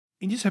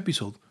In this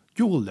episode,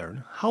 you will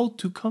learn how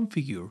to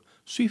configure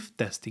Swift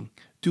testing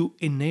to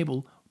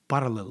enable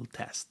parallel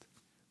test.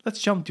 Let's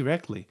jump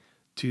directly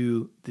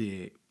to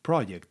the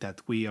project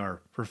that we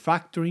are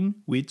refactoring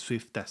with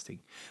Swift testing.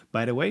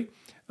 By the way,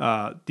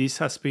 this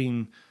has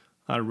been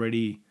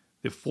already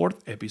the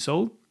fourth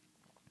episode.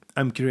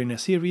 I'm creating a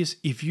series.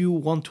 If you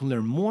want to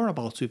learn more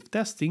about Swift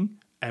testing,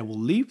 I will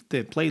leave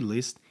the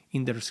playlist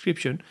in the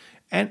description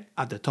and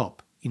at the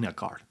top in a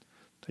card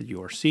that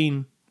you are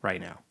seeing right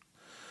now.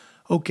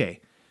 Okay,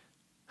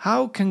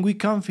 how can we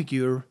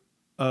configure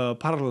a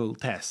parallel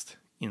test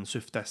in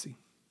Swift testing?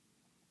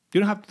 You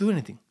don't have to do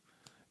anything.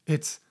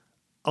 It's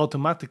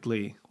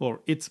automatically,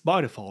 or it's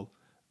by default,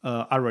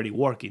 already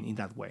working in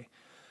that way.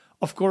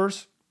 Of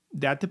course,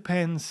 that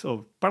depends,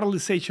 or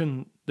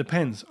parallelization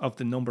depends of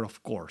the number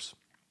of cores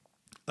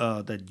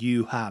that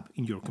you have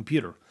in your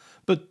computer.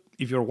 But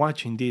if you're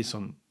watching this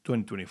on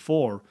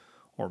 2024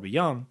 or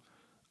beyond,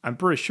 I'm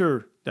pretty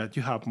sure that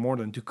you have more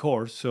than 2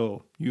 cores,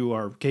 so you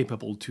are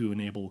capable to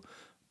enable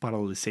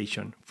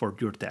parallelization for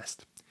your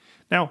test.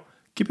 Now,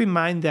 keep in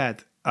mind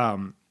that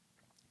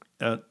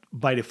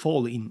by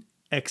default in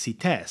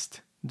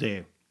XCTest,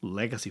 the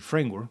legacy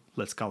framework,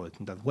 let's call it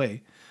in that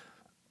way,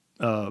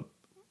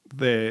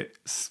 the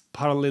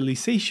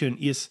parallelization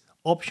is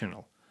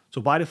optional.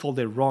 So by default,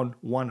 they run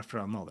one after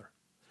another.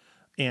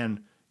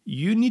 And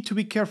you need to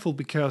be careful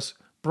because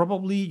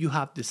probably you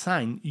have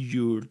designed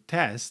your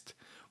test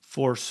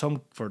for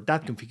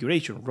that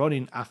configuration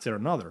running after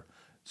another.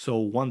 So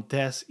one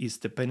test is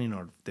depending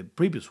on the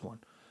previous one.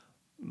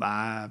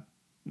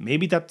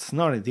 Maybe that's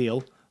not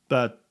ideal,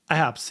 but I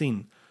have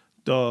seen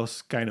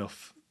those kind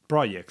of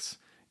projects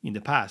in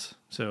the past.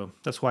 So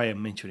that's why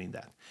I'm mentioning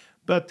that.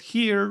 But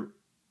here,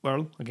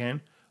 well, again,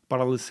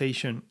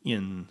 parallelization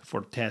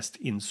for test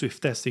in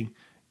Swift testing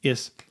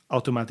is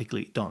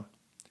automatically done.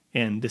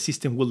 And the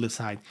system will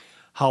decide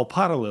how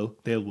parallel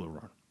they will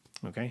run.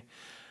 Okay.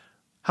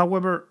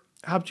 However,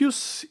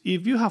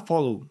 if you have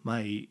followed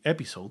my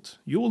episodes,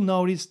 you will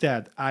notice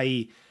that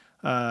I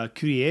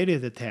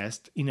created the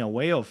test in a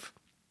way of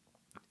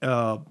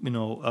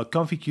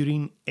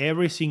configuring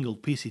every single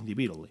piece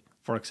individually.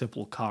 For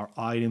example, car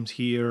items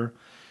here.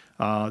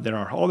 There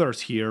are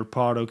others here,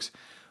 products.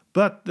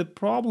 But the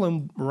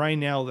problem right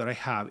now that I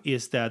have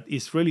is that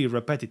it's really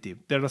repetitive.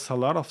 There is a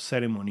lot of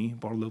ceremony,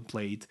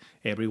 boilerplate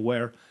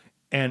everywhere,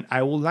 and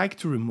I would like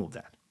to remove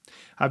that.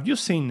 Have you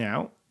seen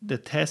now the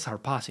tests are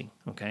passing,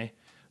 okay?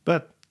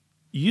 But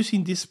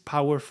using this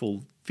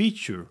powerful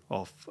feature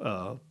of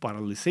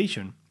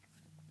parallelization,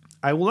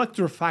 I would like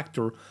to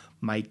refactor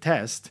my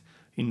test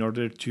in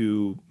order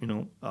to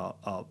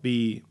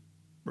be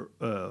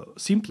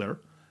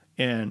simpler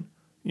and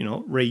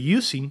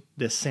reusing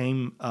the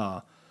same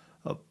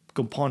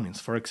components.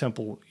 For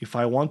example, if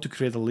I want to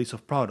create a list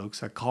of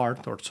products, a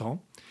cart or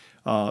so,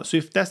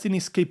 Swift testing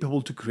is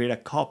capable to create a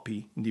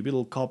copy,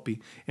 individual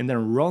copy, and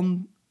then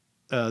run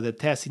the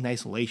test in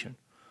isolation.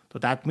 So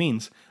that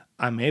means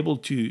I'm able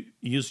to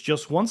use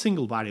just one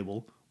single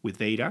variable with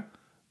data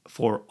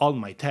for all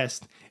my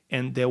tests,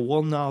 and there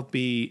will not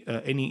be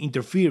any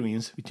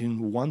interference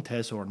between one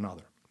test or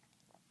another.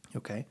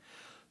 Okay,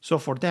 so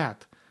for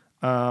that,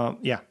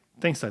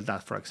 things like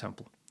that, for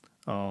example,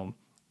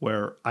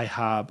 where I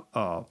have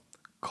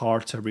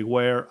cards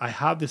everywhere, I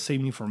have the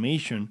same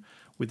information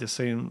with the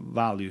same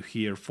value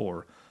here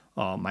for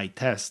my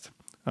test.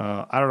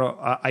 I don't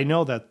know. I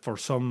know that for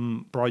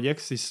some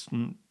projects this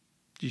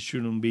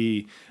shouldn't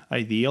be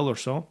ideal or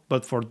so,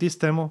 but for this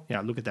demo, yeah,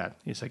 look at that.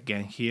 It's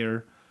again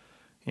here,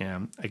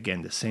 and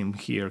again the same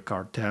here,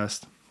 card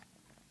test.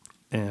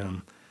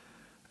 And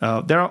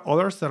there are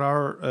others that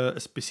are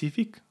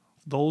specific.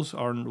 Those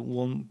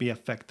won't be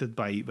affected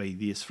by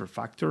this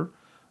refactor.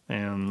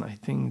 And I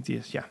think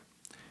this,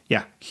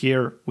 yeah,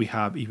 here we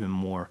have even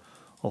more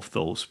of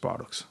those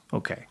products.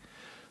 Okay,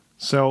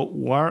 so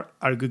what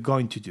are we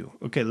going to do?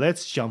 Okay,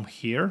 let's jump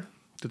here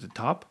to the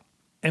top.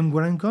 And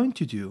what I'm going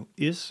to do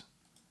is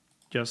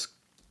just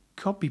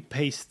copy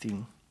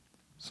pasting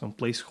some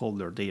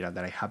placeholder data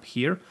that I have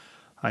here.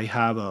 I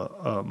have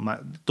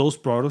those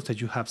products that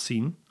you have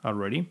seen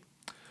already.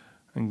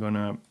 I'm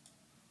gonna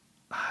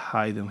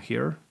hide them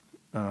here.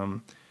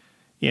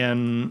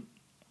 And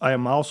I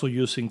am also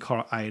using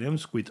car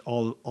items with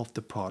all of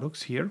the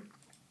products here.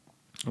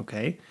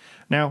 Okay,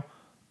 now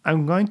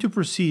I'm going to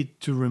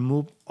proceed to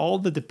remove all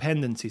the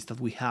dependencies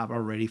that we have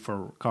already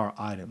for car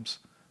items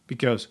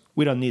because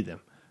we don't need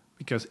them,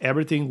 because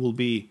everything will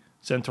be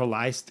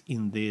centralized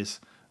in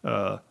this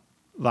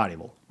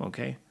variable.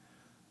 Okay,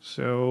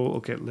 so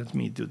okay, let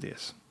me do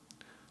this.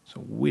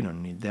 So we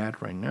don't need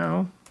that right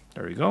now.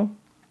 There we go.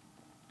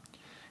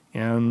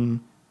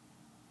 And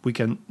we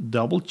can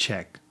double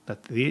check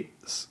that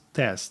this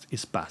test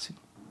is passing.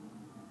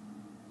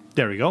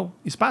 There we go,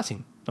 it's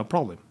passing, no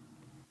problem.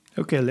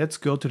 Okay, let's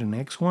go to the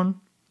next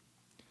one.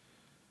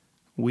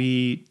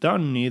 We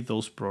don't need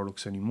those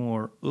products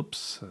anymore.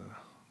 Oops,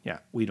 yeah,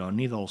 we don't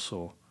need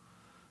also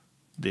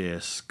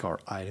this car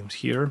items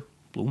here.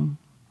 Boom,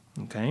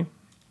 okay.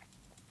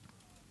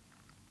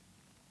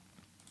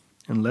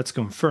 And let's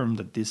confirm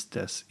that this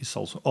test is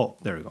also, oh,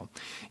 there we go.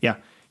 Yeah,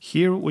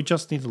 here we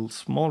just need a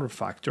small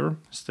refactor.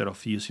 Instead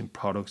of using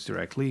products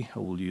directly, I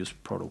will use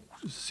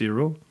product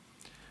 0,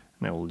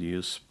 and I will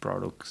use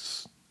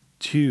products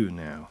 2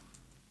 now.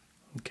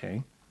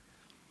 Okay,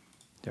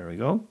 there we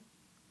go.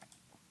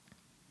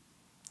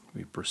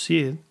 We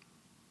proceed.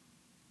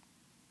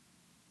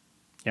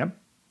 Yep,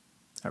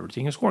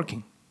 everything is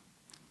working.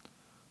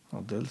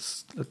 Now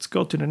let's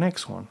go to the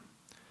next one.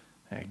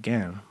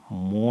 Again,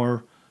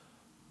 more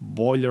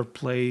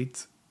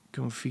boilerplate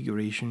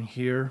configuration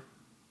here.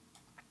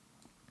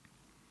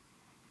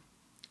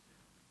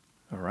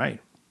 All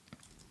right.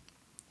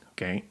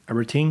 Okay,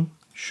 everything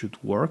should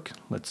work.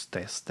 Let's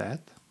test that.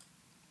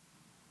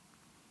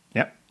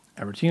 Yep,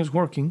 everything is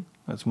working.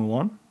 Let's move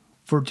on.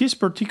 For this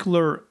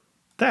particular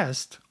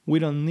test, we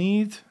don't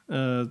need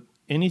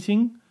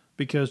anything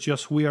because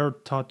just we are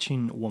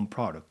touching one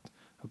product.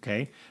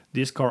 Okay,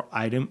 this car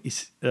item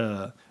is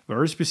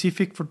very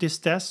specific for this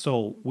test,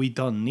 so we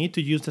don't need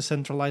to use the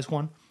centralized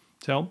one.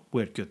 So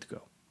we're good to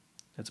go.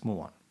 Let's move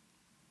on.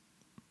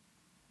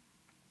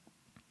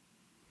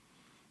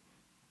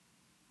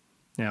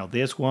 Now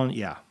this one,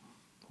 yeah,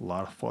 a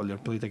lot of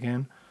boilerplate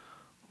again.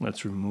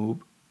 Let's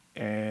remove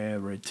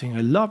everything.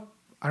 I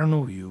don't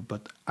know you,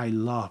 but I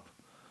love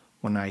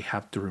when I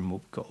have to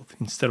remove code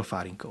instead of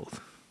adding code.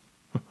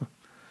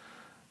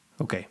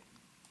 Okay.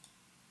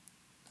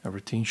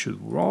 Everything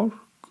should work.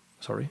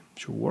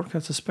 Should work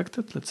as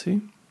expected. Let's see.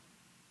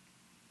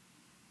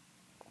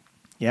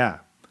 Yeah,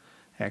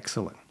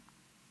 excellent.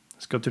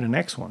 Let's go to the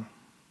next one.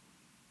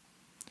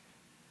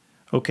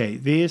 Okay,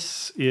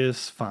 this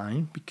is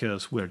fine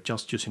because we're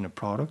just using a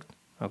product.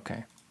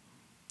 Okay.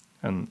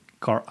 And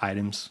car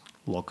items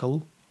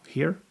local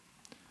here.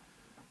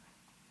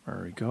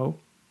 There we go.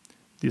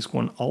 This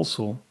one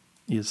also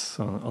is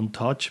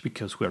untouched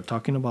because we're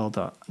talking about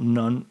a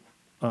non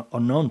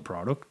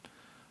product.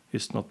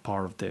 It's not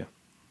part of the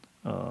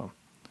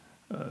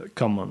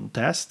common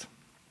test.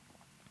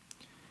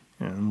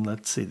 And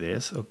let's see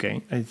this.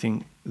 Okay, I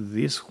think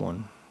this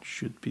one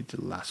should be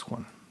the last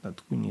one that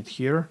we need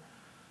here.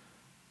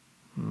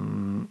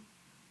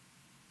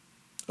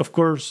 Of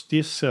course,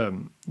 this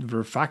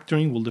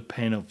refactoring will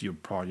depend on your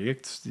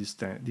projects. This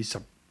is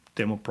a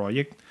demo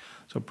project,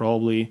 so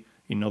probably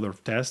in other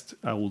tests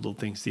I will do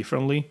things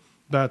differently.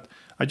 But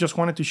I just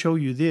wanted to show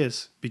you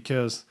this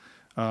because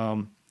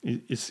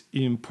it's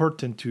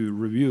important to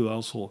review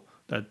also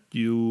that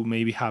you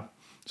maybe have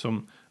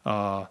some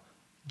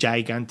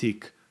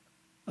gigantic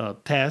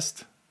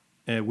test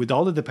with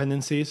all the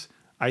dependencies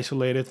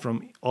isolated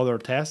from other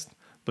tests,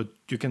 but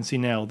you can see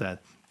now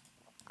that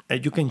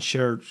you can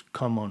share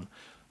common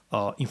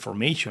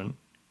information,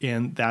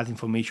 and that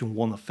information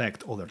won't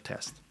affect other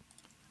tests.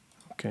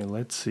 Okay,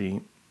 let's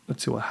see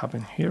what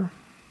happened here.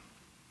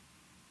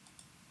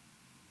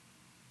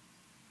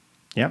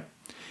 Yeah,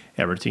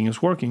 everything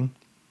is working.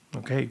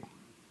 Okay.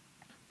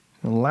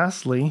 And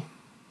lastly,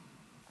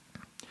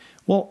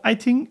 well, I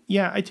think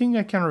I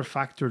can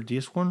refactor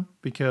this one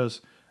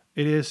because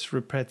it is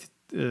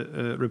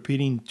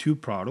repeating two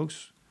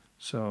products.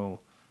 So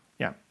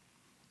yeah,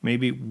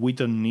 maybe we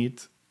don't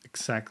need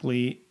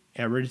exactly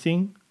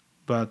everything,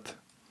 but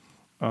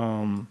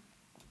I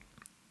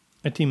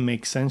think it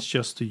makes sense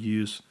just to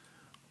use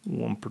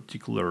one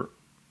particular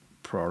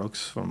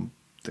products from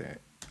the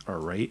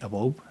array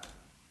above,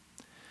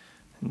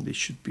 and this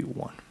should be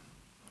one.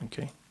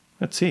 Okay,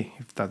 let's see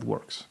if that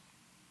works.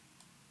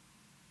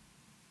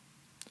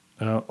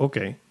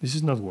 Okay, this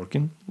is not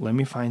working. Let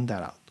me find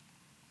that out.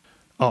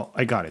 Oh,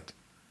 I got it.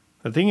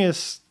 The thing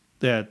is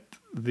that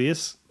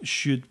this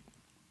should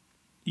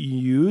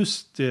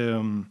use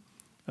the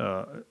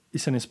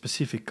it's a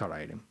specific car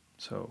item.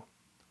 So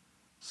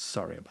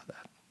sorry about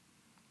that.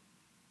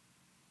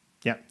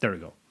 Yeah, there we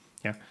go.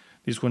 Yeah,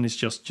 this one is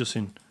just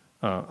using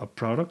a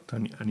product,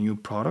 a new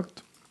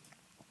product,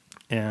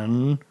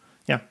 and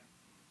yeah,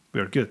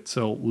 we're good.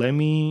 So let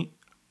me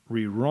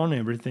rerun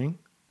everything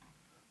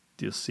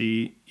to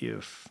see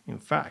if, in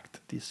fact,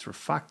 this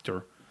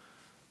refactor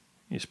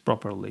is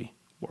properly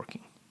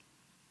working.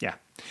 Yeah,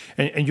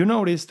 and you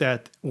notice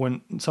that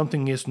when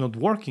something is not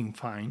working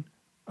fine,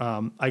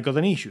 I got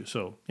an issue.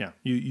 So yeah,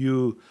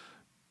 you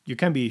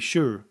can be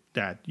sure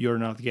that you're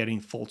not getting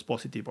false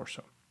positive or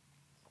so.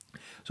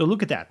 So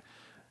look at that.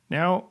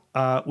 Now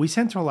we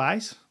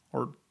centralize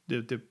or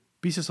the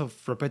pieces of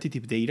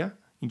repetitive data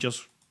in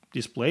just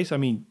this place. I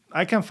mean,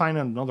 I can find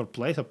another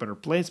place, a better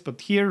place,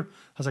 but here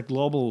as a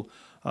global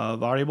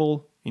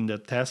variable in the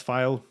test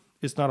file,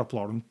 it's not a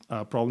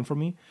problem for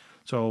me.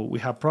 So we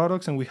have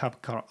products and we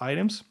have car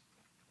items.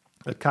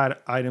 The car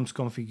items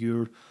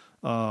configured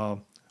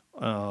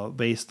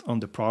based on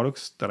the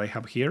products that I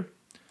have here.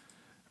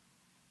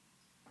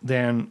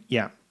 Then,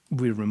 yeah,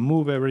 we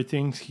remove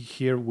everything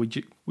here. We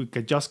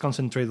can just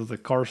concentrate on the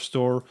car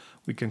store.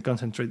 We can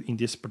concentrate in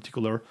this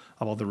particular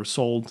about the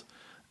result.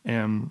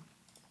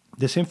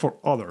 The same for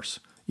others.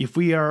 If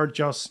we are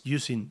just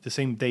using the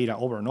same data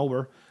over and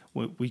over,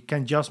 we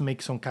can just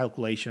make some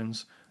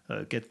calculations,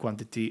 get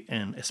quantity,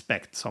 and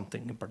expect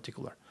something in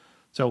particular.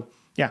 So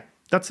yeah,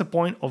 that's the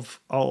point of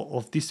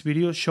this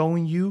video,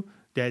 showing you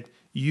that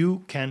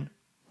you can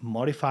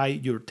modify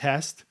your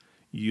test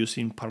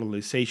using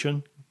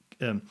parallelization,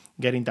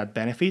 getting that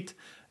benefit,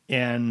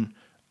 and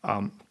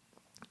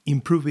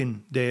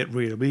improving the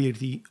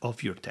readability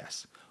of your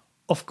tests.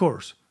 Of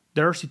course,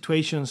 there are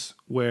situations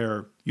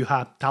where you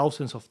have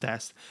thousands of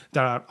tests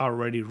that are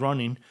already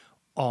running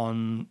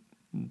on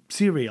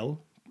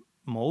serial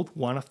mode,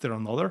 one after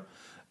another.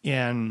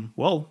 And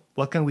well,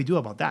 what can we do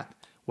about that?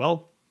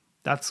 Well,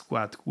 that's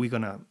what we're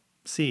gonna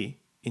see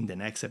in the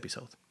next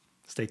episode.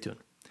 Stay tuned.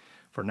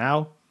 For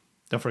now,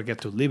 don't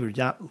forget to leave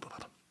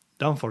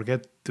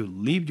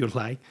your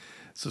like,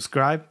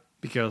 subscribe,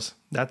 because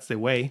that's the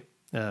way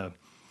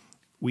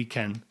we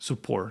can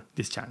support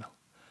this channel.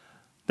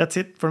 That's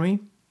it for me.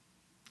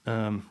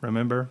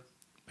 Remember,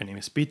 my name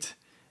is Pete,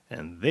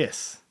 and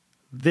this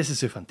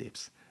is Ufan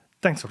Tips.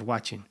 Thanks for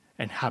watching,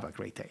 and have a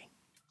great day.